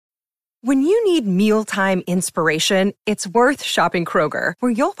When you need mealtime inspiration, it's worth shopping Kroger,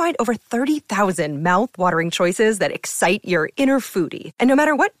 where you'll find over 30,000 mouth-watering choices that excite your inner foodie. And no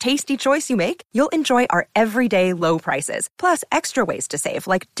matter what tasty choice you make, you'll enjoy our everyday low prices, plus extra ways to save,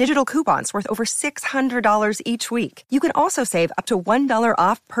 like digital coupons worth over $600 each week. You can also save up to $1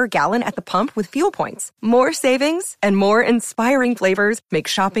 off per gallon at the pump with fuel points. More savings and more inspiring flavors make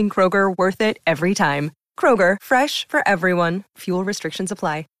shopping Kroger worth it every time. Kroger, fresh for everyone. Fuel restrictions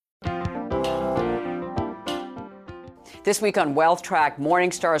apply. This week on Wealth Track,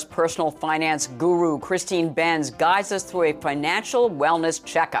 Morningstar's personal finance guru, Christine Benz, guides us through a financial wellness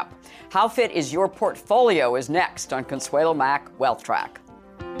checkup. How fit is your portfolio is next on Consuelo Mack Wealth Track.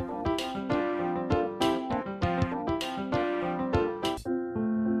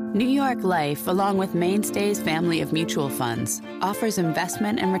 New York Life, along with Mainstay's family of mutual funds, offers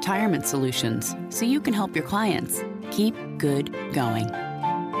investment and retirement solutions so you can help your clients keep good going.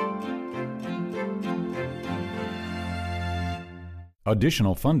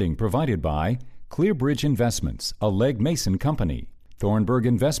 Additional funding provided by Clearbridge Investments, a Legg Mason company, Thornburg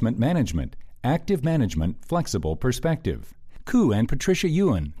Investment Management, Active Management, Flexible Perspective, Koo and Patricia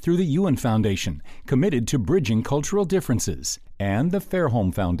Ewan through the Ewan Foundation, committed to bridging cultural differences, and the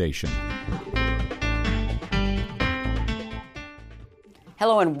Fairholme Foundation.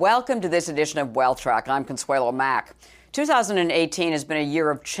 Hello and welcome to this edition of Wealth Track. I'm Consuelo Mack. 2018 has been a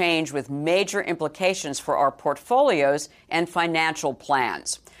year of change with major implications for our portfolios and financial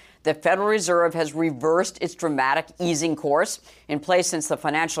plans. The Federal Reserve has reversed its dramatic easing course, in place since the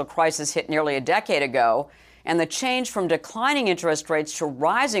financial crisis hit nearly a decade ago, and the change from declining interest rates to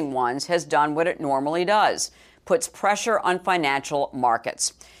rising ones has done what it normally does, puts pressure on financial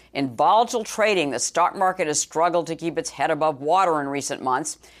markets. In volatile trading, the stock market has struggled to keep its head above water in recent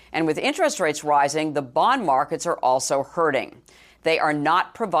months, and with interest rates rising, the bond markets are also hurting. They are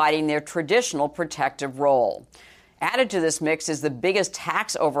not providing their traditional protective role. Added to this mix is the biggest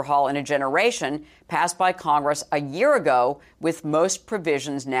tax overhaul in a generation, passed by Congress a year ago, with most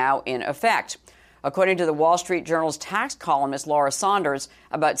provisions now in effect. According to the Wall Street Journal's tax columnist Laura Saunders,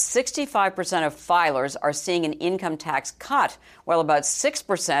 about 65% of filers are seeing an income tax cut, while about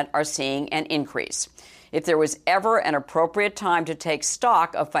 6% are seeing an increase. If there was ever an appropriate time to take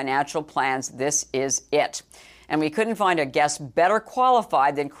stock of financial plans, this is it. And we couldn't find a guest better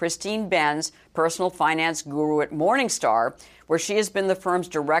qualified than Christine Benz, personal finance guru at Morningstar, where she has been the firm's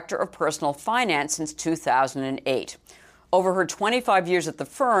director of personal finance since 2008. Over her 25 years at the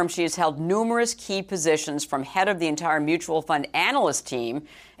firm, she has held numerous key positions, from head of the entire mutual fund analyst team,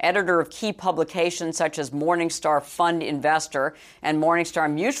 editor of key publications such as Morningstar Fund Investor and Morningstar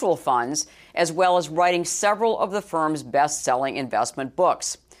Mutual Funds, as well as writing several of the firm's best-selling investment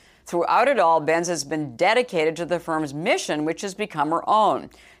books. Throughout it all, Benz has been dedicated to the firm's mission, which has become her own,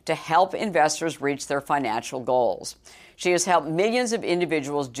 to help investors reach their financial goals. She has helped millions of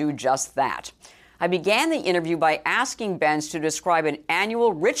individuals do just that. I began the interview by asking Benz to describe an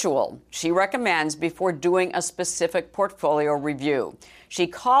annual ritual she recommends before doing a specific portfolio review. She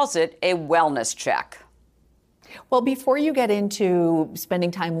calls it a wellness check. Well, before you get into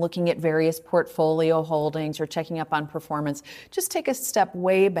spending time looking at various portfolio holdings or checking up on performance, just take a step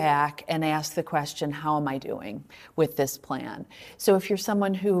way back and ask the question, how am I doing with this plan? So if you're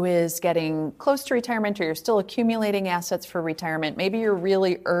someone who is getting close to retirement, or you're still accumulating assets for retirement, maybe you're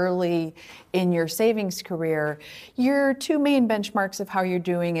really early in your savings career, your two main benchmarks of how you're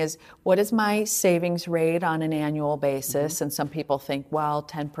doing is, what is my savings rate on an annual basis? Mm-hmm. And some people think, well,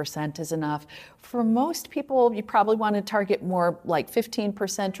 10% is enough. For most people, you probably want to target more like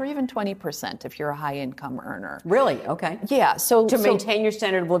 15% or even 20% if you're a high income earner. Really? Okay. Yeah. So to maintain your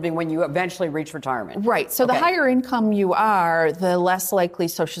standard of living when you eventually reach retirement. Right. So the higher income you are, the less likely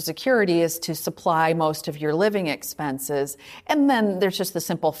Social Security is to supply most of your living expenses. And then there's just the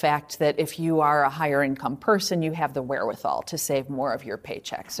simple fact that if you are a higher income person, you have the wherewithal to save more of your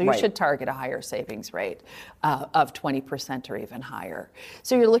paycheck. So you should target a higher savings rate of 20% or even higher.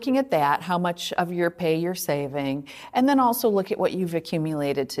 So you're looking at that, how much of your pay you're saving, and then also look at what you've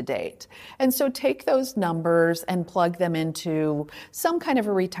accumulated to date. And so take those numbers and plug them into some kind of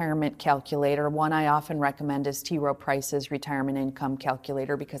a retirement calculator. One I often recommend is T. Rowe Price's Retirement Income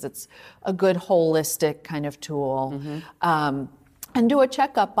Calculator, because it's a good holistic kind of tool. Mm-hmm. And do a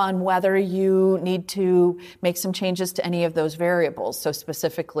checkup on whether you need to make some changes to any of those variables. So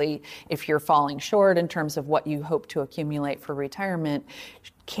specifically, if you're falling short in terms of what you hope to accumulate for retirement,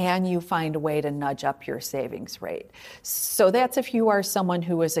 can you find a way to nudge up your savings rate? So that's if you are someone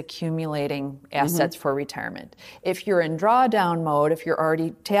who is accumulating assets for retirement. If you're in drawdown mode, if you're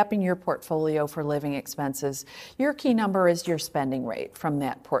already tapping your portfolio for living expenses, your key number is your spending rate from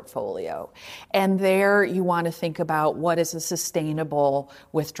that portfolio. And there you want to think about what is a sustainable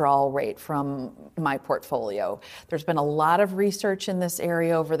withdrawal rate from my portfolio. There's been a lot of research in this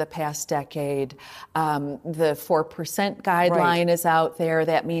area over the past decade. The 4% guideline is out there.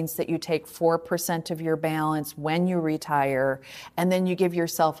 That means that you take 4% of your balance when you retire, and then you give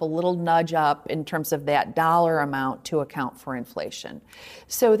yourself a little nudge up in terms of that dollar amount to account for inflation.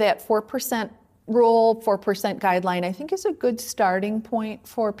 So that 4% rule, 4% guideline, I think is a good starting point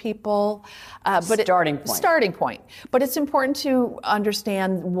for people. Starting point. But it's important to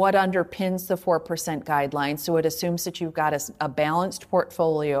understand what underpins the 4% guideline. So it assumes that you've got a balanced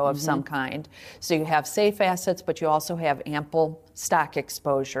portfolio of some kind. So you have safe assets, but you also have ample stock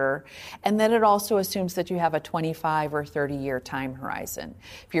exposure. And then it also assumes that you have a 25 or 30-year time horizon.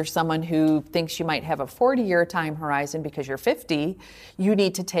 If you're someone who thinks you might have a 40-year time horizon because you're 50, you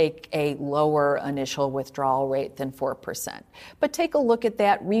need to take a lower initial withdrawal rate than 4%. But take a look at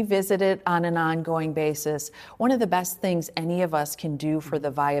that, revisit it on an ongoing basis. One of the best things any of us can do for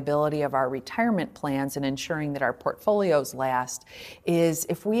the viability of our retirement plans and ensuring that our portfolios last is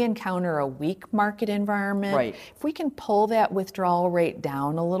if we encounter a weak market environment, if we can pull that withdrawal rate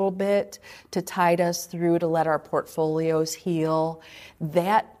down a little bit to tide us through, to let our portfolios heal,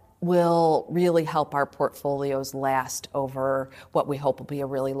 that will really help our portfolios last over what we hope will be a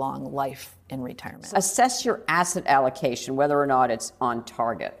really long life in retirement. Assess your asset allocation, whether or not it's on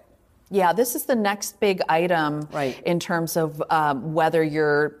target. Yeah, this is the next big item in terms of whether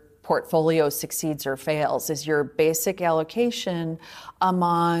your portfolio succeeds or fails, is your basic allocation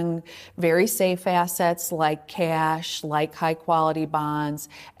among very safe assets like cash, like high quality bonds,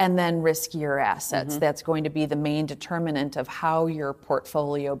 and then riskier assets. That's going to be the main determinant of how your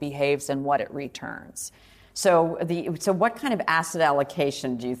portfolio behaves and what it returns. So what kind of asset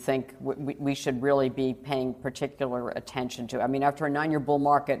allocation do you think we should really be paying particular attention to? I mean, after a 9-year bull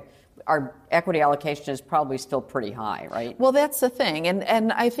market, our equity allocation is probably still pretty high, right? Well, that's the thing.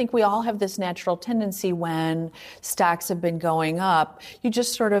 And I think we all have this natural tendency when stocks have been going up, you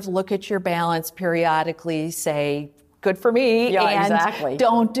just sort of look at your balance periodically, say, good for me, and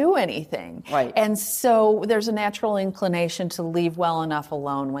don't do anything. Right. And so there's a natural inclination to leave well enough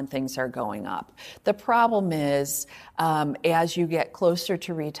alone when things are going up. The problem is, as you get closer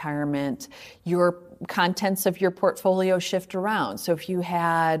to retirement, your contents of your portfolio shift around. So if you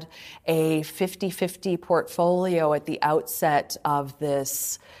had a 50-50 portfolio at the outset of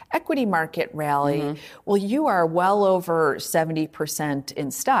this equity market rally, well, you are well over 70%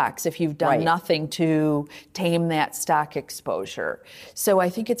 in stocks if you've done nothing to tame that stock exposure. So I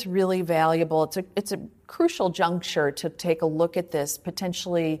think it's really valuable. It's a crucial juncture to take a look at this,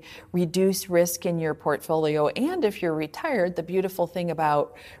 potentially reduce risk in your portfolio. And if you're retired, the beautiful thing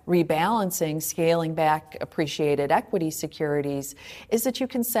about rebalancing, scaling back appreciated equity securities, is that you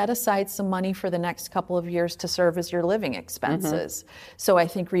can set aside some money for the next couple of years to serve as your living expenses. So I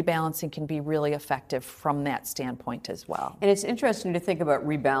think rebalancing can be really effective from that standpoint as well. And it's interesting to think about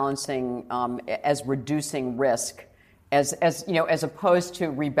rebalancing as reducing risk, as opposed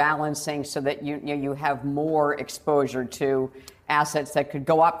to rebalancing so that you have more exposure to assets that could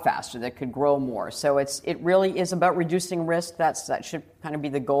go up faster, that could grow more. So it really is about reducing risk. That should kind of be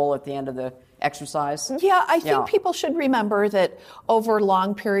the goal at the end of the exercise. Yeah, I think people should remember that over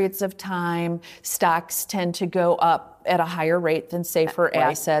long periods of time, stocks tend to go up at a higher rate than safer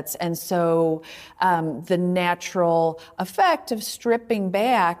assets. And so the natural effect of stripping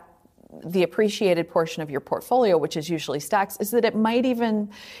back the appreciated portion of your portfolio, which is usually stocks, is that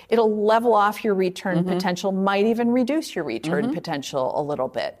it'll level off your return potential, might even reduce your return potential a little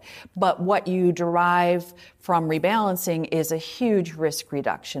bit. But what you derive from rebalancing is a huge risk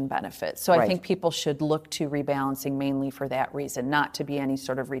reduction benefit. So I think people should look to rebalancing mainly for that reason, not to be any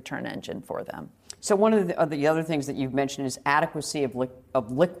sort of return engine for them. So one of the other things that you've mentioned is adequacy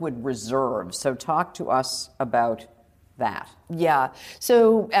of liquid reserves. So talk to us about that. Yeah.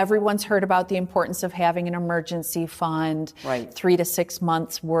 So everyone's heard about the importance of having an emergency fund, 3 to 6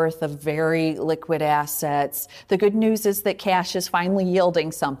 months worth of very liquid assets. The good news is that cash is finally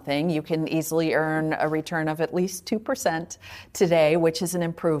yielding something. You can easily earn a return of at least 2% today, which is an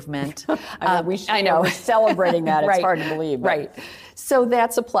improvement. I know. We're celebrating that. It's hard to believe. Right. So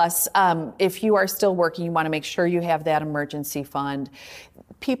that's a plus. If you are still working, you want to make sure you have that emergency fund.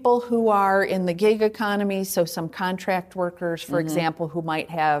 People who are in the gig economy, so some contract workers, for example, who might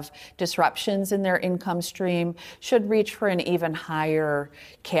have disruptions in their income stream, should reach for an even higher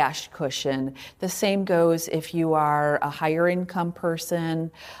cash cushion. The same goes if you are a higher income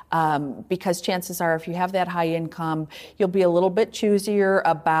person, because chances are if you have that high income, you'll be a little bit choosier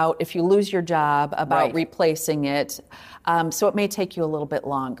about, if you lose your job, about replacing it. So it may take you a little bit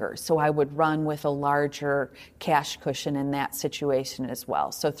longer. So I would run with a larger cash cushion in that situation as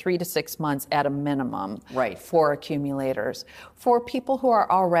well. So 3 to 6 months at a minimum for accumulators. For people who are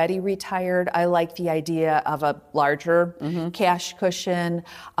already retired, I like the idea of a larger cash cushion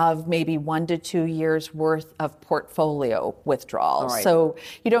of maybe 1 to 2 years worth of portfolio withdrawals. So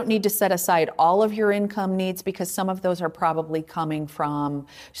you don't need to set aside all of your income needs, because some of those are probably coming from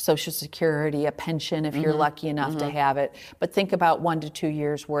Social Security, a pension if you're lucky enough to have it. But think about 1 to 2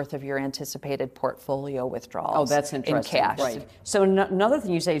 years worth of your anticipated portfolio withdrawals. Oh, that's interesting. In cash. Right. So another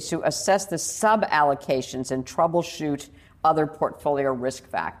thing you say is to assess the sub-allocations and troubleshoot other portfolio risk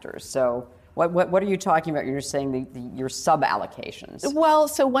factors. So what are you talking about? You're saying your sub-allocations. Well,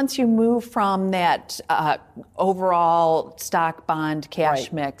 so once you move from that overall stock bond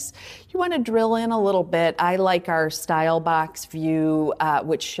cash mix, you want to drill in a little bit. I like our style box view,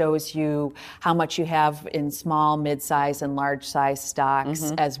 which shows you how much you have in small, mid-size, and large-size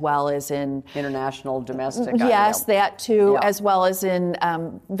stocks, as well as in international, domestic. Yes, that too, as well as in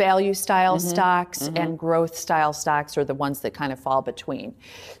value style stocks and growth style stocks are the ones that kind of fall between.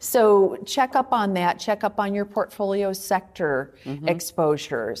 So check up on that. Check up on your portfolio sector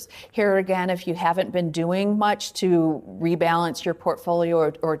exposures. Here again, if you haven't been doing much to rebalance your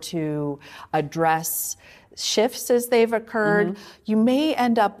portfolio or to address shifts as they've occurred, you may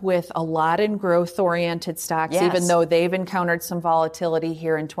end up with a lot in growth-oriented stocks, even though they've encountered some volatility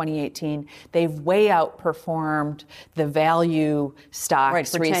here in 2018. They've way outperformed the value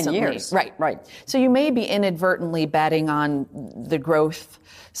stocks for recently. 10 years. Right. So you may be inadvertently betting on the growth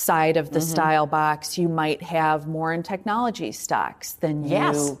side of the style box. You might have more in technology stocks than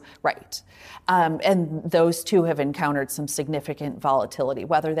you. Right. And those two have encountered some significant volatility.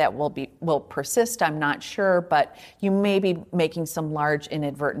 Whether that will persist, I'm not sure, but you may be making some large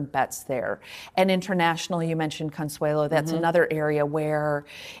inadvertent bets there. And international, you mentioned Consuelo, that's another area where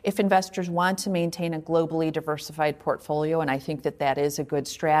if investors want to maintain a globally diversified portfolio, and I think that is a good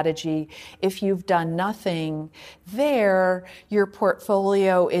strategy, if you've done nothing there, your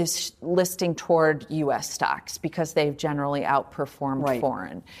portfolio is listing toward U.S. stocks because they've generally outperformed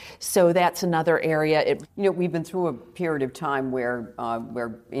foreign. So that's another area. We've been through a period of time where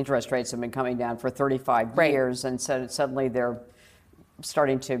interest rates have been coming down for 35 years, and so suddenly they're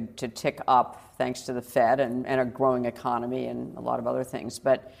starting to tick up thanks to the Fed and a growing economy and a lot of other things.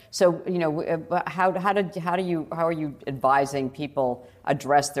 But so how are you advising people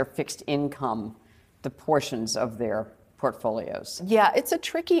address their fixed income, the portions of their portfolios? Yeah, it's a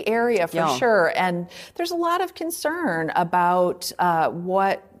tricky area for sure, and there's a lot of concern about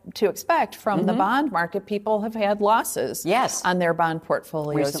what to expect from the bond market. People have had losses on their bond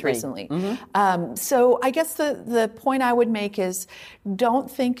portfolios recently. So I guess the point I would make is don't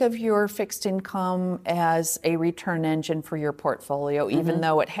think of your fixed income as a return engine for your portfolio, even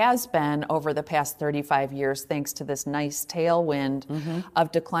though it has been over the past 35 years thanks to this nice tailwind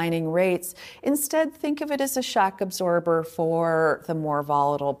of declining rates. Instead, think of it as a shock absorber for the more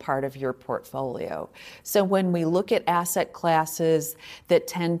volatile part of your portfolio. So when we look at asset classes that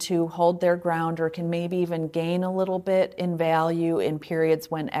tend to hold their ground or can maybe even gain a little bit in value in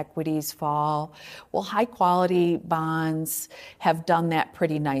periods when equities fall, well, high quality bonds have done that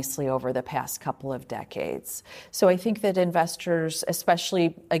pretty nicely over the past couple of decades. So I think that investors,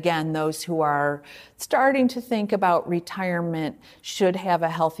 especially again those who are starting to think about retirement, should have a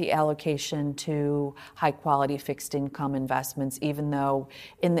healthy allocation to high quality fixed income investments, even though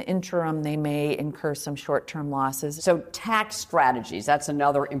in the interim they may incur some short-term losses. So tax strategies, that's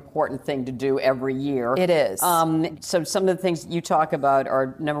another important thing to do every year. It is. So some of the things you talk about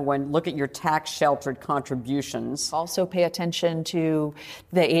are, number one, look at your tax-sheltered contributions. Also pay attention to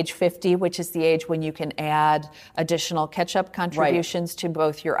the age 50, which is the age when you can add additional catch-up contributions to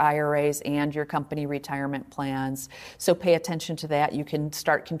both your IRAs and your company retirement plans. So pay attention to that. You can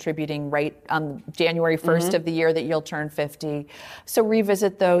start contributing right on January 1st of the year that you'll turn 50. So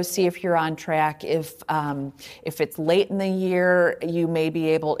revisit those, see if you're on track. If it's late in the year, you may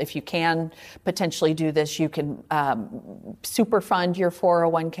be able, if you can potentially do this, you can super fund your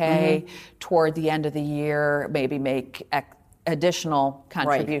 401k toward the end of the year, maybe make additional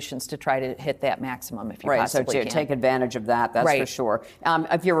contributions to try to hit that maximum if you possibly can. Right, so take advantage of that, that's for sure.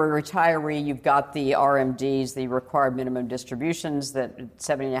 If you're a retiree, you've got the RMDs, the required minimum distributions, that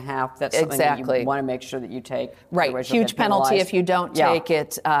 70.5, that's something that you want to make sure that you take. Right, huge penalty if you don't take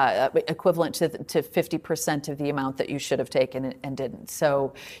it, equivalent to 50% of the amount that you should have taken and didn't.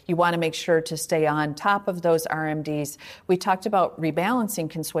 So you want to make sure to stay on top of those RMDs. We talked about rebalancing,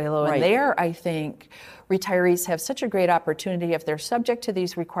 Consuelo, and there I think retirees have such a great opportunity if they're subject to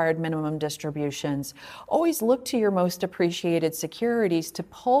these required minimum distributions. Always look to your most appreciated securities to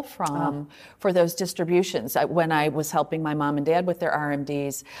pull from for those distributions. When I was helping my mom and dad with their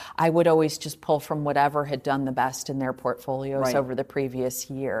RMDs, I would always just pull from whatever had done the best in their portfolios over the previous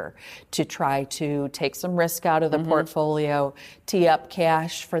year to try to take some risk out of the portfolio, tee up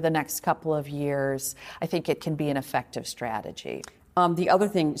cash for the next couple of years. I think it can be an effective strategy. The other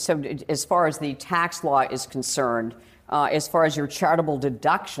thing, so as far as the tax law is concerned, as far as your charitable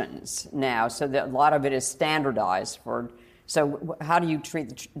deductions now, so that a lot of it is standardized for. So how do you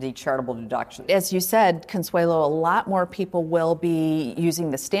treat the charitable deductions? As you said, Consuelo, a lot more people will be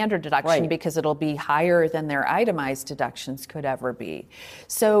using the standard deduction because it'll be higher than their itemized deductions could ever be.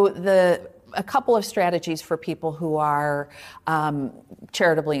 So a couple of strategies for people who are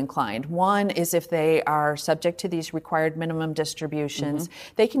charitably inclined. One is if they are subject to these required minimum distributions,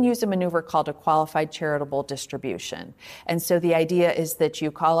 they can use a maneuver called a qualified charitable distribution. And so the idea is that you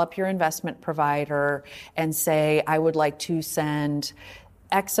call up your investment provider and say, I would like to send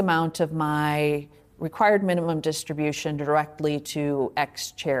X amount of my required minimum distribution directly to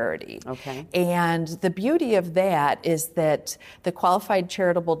X charity. Okay. And the beauty of that is that the qualified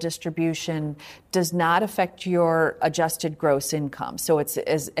charitable distribution does not affect your adjusted gross income. So it's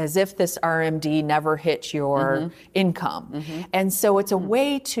as if this RMD never hit your income. And so it's a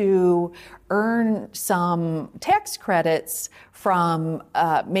way to earn some tax credits from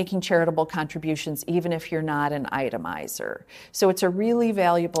making charitable contributions, even if you're not an itemizer. So it's a really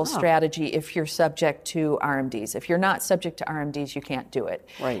valuable strategy if you're subject to RMDs. If you're not subject to RMDs, you can't do it.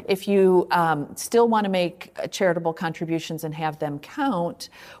 Right. If you still want to make charitable contributions and have them count,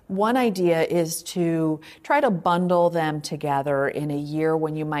 one idea is to try to bundle them together in a year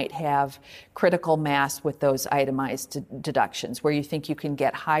when you might have critical mass with those itemized deductions, where you think you can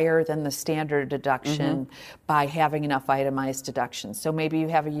get higher than the standard deduction by having enough itemized deductions. So maybe you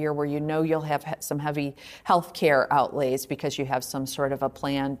have a year where you know you'll have some heavy health care outlays because you have some sort of a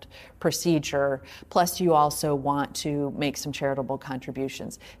planned procedure, plus you also want to make some charitable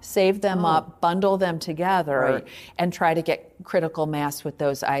contributions. Save them up, bundle them together, and try to get critical mass with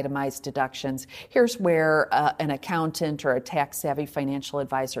those itemized deductions. Here's where an accountant or a tax-savvy financial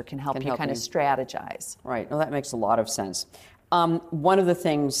advisor can help you kind of strategize. Right. Well, that makes a lot of sense. One of the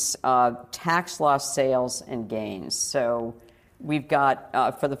things, tax loss sales and gains. So we've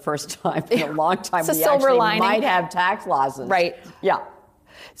got, for the first time in a long time, we actually might have tax losses. Right. Yeah.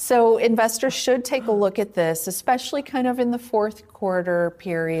 So investors should take a look at this, especially kind of in the fourth quarter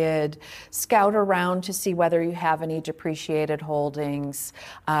period. Scout around to see whether you have any depreciated holdings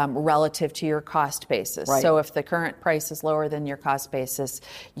relative to your cost basis. Right. So if the current price is lower than your cost basis,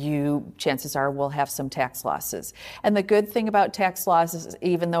 you, chances are, will have some tax losses. And the good thing about tax losses,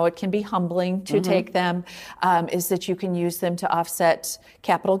 even though it can be humbling to take them, is that you can use them to offset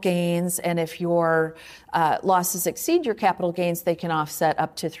capital gains. And if your losses exceed your capital gains, they can offset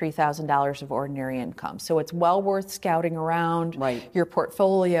up to $3,000 of ordinary income. So it's well worth scouting around your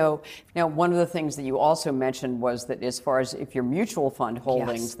portfolio. Now, one of the things that you also mentioned was that as far as if your mutual fund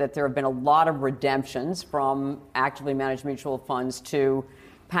holdings, that there have been a lot of redemptions from actively managed mutual funds to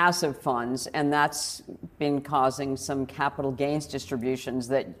passive funds, and that's been causing some capital gains distributions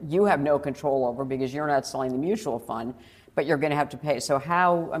that you have no control over because you're not selling the mutual fund, but you're going to have to pay. So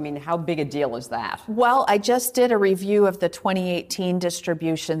how big a deal is that? Well, I just did a review of the 2018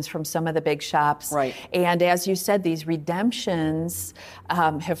 distributions from some of the big shops. Right. And as you said, these redemptions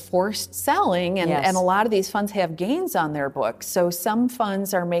have forced selling, and a lot of these funds have gains on their books. So some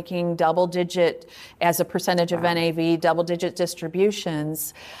funds are making double-digit, as a percentage of NAV, double-digit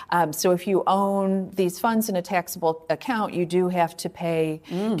distributions. So if you own these funds in a taxable account, you do have to pay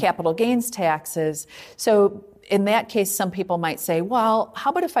capital gains taxes. So in that case, some people might say, well,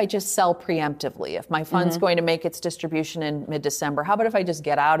 how about if I just sell preemptively? If my fund's going to make its distribution in mid-December, how about if I just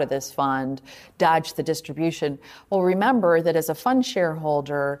get out of this fund, dodge the distribution? Well, remember that as a fund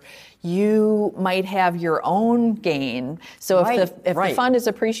shareholder, you might have your own gain. So if the fund is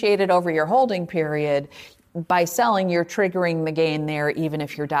appreciated over your holding period, by selling, you're triggering the gain there, even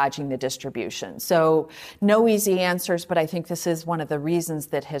if you're dodging the distribution. So no easy answers, but I think this is one of the reasons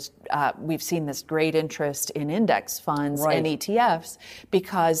that we've seen this great interest in index funds and ETFs,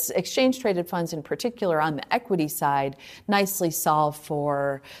 because exchange-traded funds in particular on the equity side nicely solve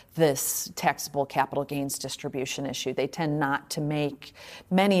for this taxable capital gains distribution issue. They tend not to make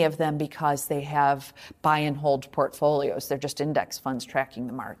many of them because they have buy and hold portfolios. They're just index funds tracking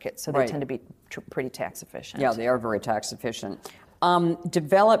the market, so they tend to be pretty tax efficient. Yeah, they are very tax efficient.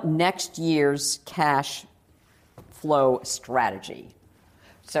 Develop next year's cash flow strategy.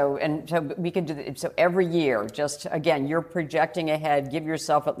 So we can do it. So every year, just again, you're projecting ahead. Give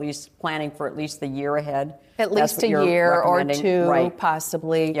yourself at least planning for at least the year ahead. At least a year or two,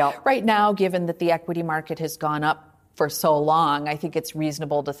 possibly. Yep. Right now, given that the equity market has gone up for so long, I think it's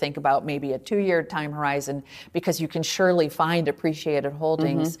reasonable to think about maybe a 2-year time horizon, because you can surely find appreciated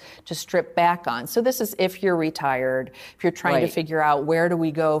holdings to strip back on. So this is if you're retired, if you're trying to figure out where do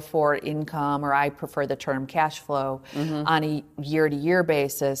we go for income, or I prefer the term cash flow, on a year-to-year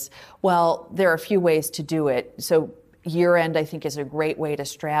basis. Well, there are a few ways to do it. So year-end, I think, is a great way to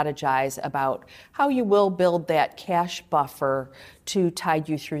strategize about how you will build that cash buffer to tide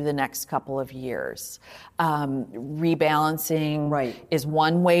you through the next couple of years. Rebalancing is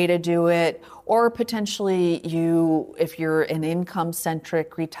one way to do it, or potentially if you're an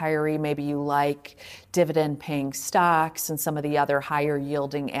income-centric retiree, maybe you like dividend-paying stocks and some of the other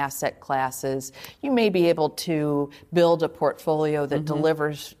higher-yielding asset classes, you may be able to build a portfolio that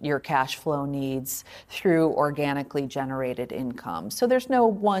delivers your cash flow needs through organically generated income. So there's no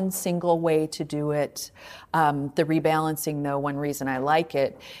one single way to do it. The rebalancing, though, one reason I like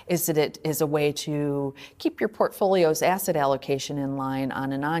it is that it is a way to keep your portfolio's asset allocation in line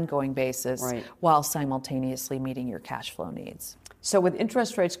on an ongoing basis while simultaneously meeting your cash flow needs. So with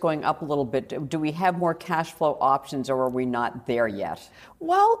interest rates going up a little bit, do we have more cash flow options, or are we not there yet?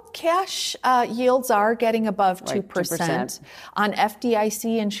 Well, cash yields are getting above 2% on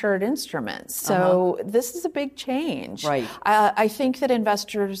FDIC-insured instruments. So this is a big change. I think that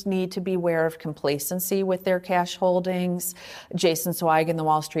investors need to be aware of complacency with their cash holdings. Jason Zweig in the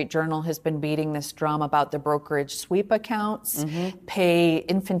Wall Street Journal has been beating this drum about the brokerage sweep accounts, pay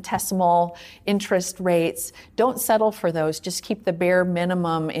infinitesimal interest rates. Don't settle for those. Just keep the bare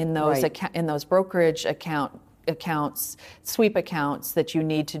minimum in those in those brokerage accounts, sweep accounts that you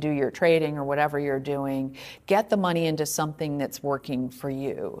need to do your trading or whatever you're doing. Get the money into something that's working for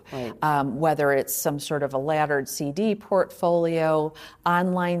you, whether it's some sort of a laddered CD portfolio.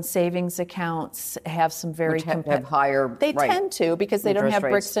 Online savings accounts have some very have higher. They tend to, because they don't have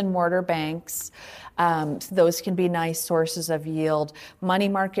bricks and mortar banks. So those can be nice sources of yield. Money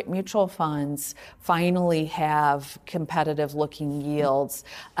market mutual funds finally have competitive looking yields.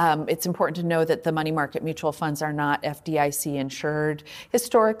 It's important to know that the money market mutual funds are not FDIC insured.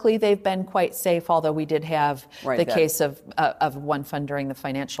 Historically, they've been quite safe, although we did have the case of one fund during the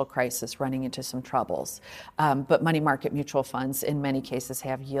financial crisis running into some troubles. But money market mutual funds in many cases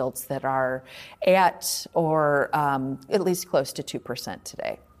have yields that are at or at least close to 2%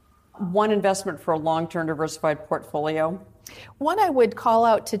 today. One investment for a long-term diversified portfolio? One I would call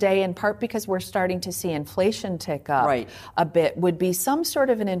out today, in part because we're starting to see inflation tick up a bit, would be some sort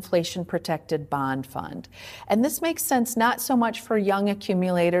of an inflation-protected bond fund. And this makes sense not so much for young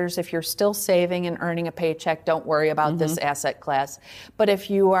accumulators. If you're still saving and earning a paycheck, don't worry about this asset class. But if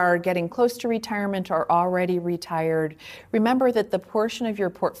you are getting close to retirement or already retired, remember that the portion of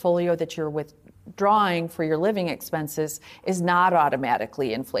your portfolio that you're withdrawing for your living expenses is not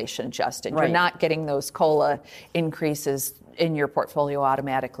automatically inflation adjusted. You're not getting those COLA increases in your portfolio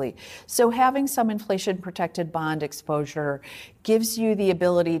automatically. So having some inflation protected bond exposure gives you the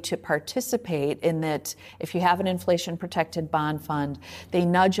ability to participate in that. If you have an inflation protected bond fund, they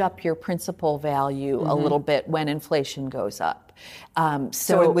nudge up your principal value a little bit when inflation goes up.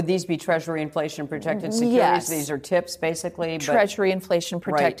 So would these be Treasury inflation protected securities? Yes. These are TIPS basically? Treasury inflation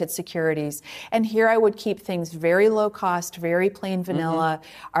protected securities. And here I would keep things very low cost, very plain vanilla.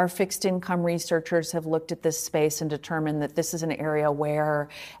 Our fixed income researchers have looked at this space and determined that this is an area where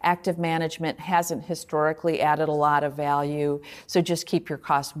active management hasn't historically added a lot of value. So just keep your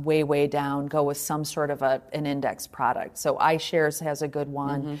costs way, way down. Go with some sort of an index product. So iShares has a good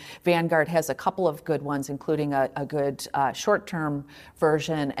one. Vanguard has a couple of good ones, including a good short-term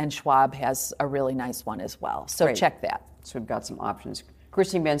version, and Schwab has a really nice one as well. So check that. So we've got some options.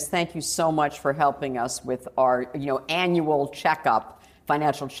 Christine Benz, thank you so much for helping us with our annual checkup,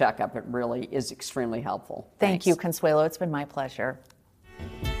 financial checkup. It really is extremely helpful. Thank you, Consuelo. It's been my pleasure.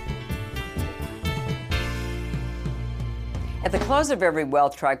 At the close of every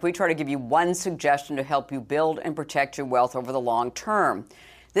Wealth Track, we try to give you one suggestion to help you build and protect your wealth over the long term.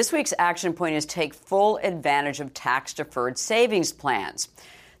 This week's action point is take full advantage of tax-deferred savings plans.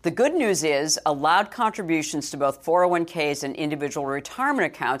 The good news is allowed contributions to both 401ks and individual retirement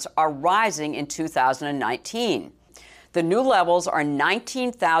accounts are rising in 2019. The new levels are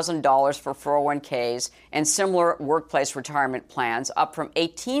 $19,000 for 401ks and similar workplace retirement plans, up from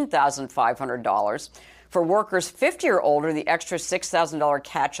 $18,500. For workers 50 or older, the extra $6,000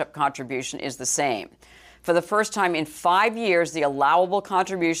 catch-up contribution is the same. For the first time in 5 years, the allowable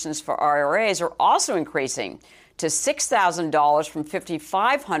contributions for IRAs are also increasing to $6,000 from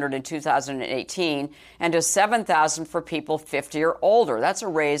 $5,500 in 2018 and to $7,000 for people 50 or older. That's a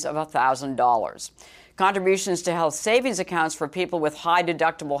raise of $1,000. Contributions to health savings accounts for people with high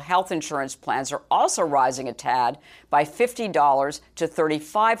deductible health insurance plans are also rising a tad by $50 to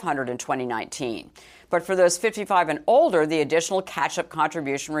 $3,500 in 2019. But for those 55 and older, the additional catch-up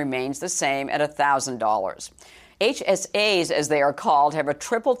contribution remains the same at $1,000. HSAs, as they are called, have a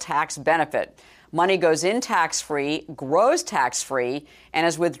triple tax benefit. Money goes in tax-free, grows tax-free, and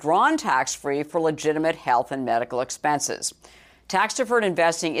is withdrawn tax-free for legitimate health and medical expenses. Tax-deferred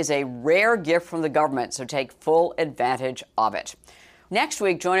investing is a rare gift from the government, so take full advantage of it. Next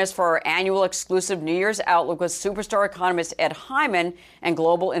week, join us for our annual exclusive New Year's Outlook with superstar economist Ed Hyman and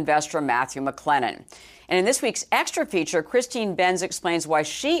global investor Matthew McLennan. And in this week's extra feature, Christine Benz explains why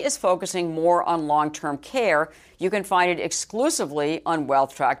she is focusing more on long-term care. You can find it exclusively on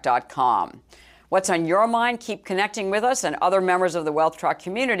WealthTrack.com. What's on your mind? Keep connecting with us and other members of the WealthTrack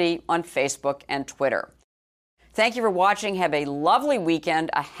community on Facebook and Twitter. Thank you for watching. Have a lovely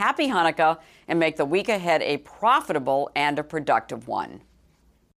weekend, a happy Hanukkah, and make the week ahead a profitable and a productive one.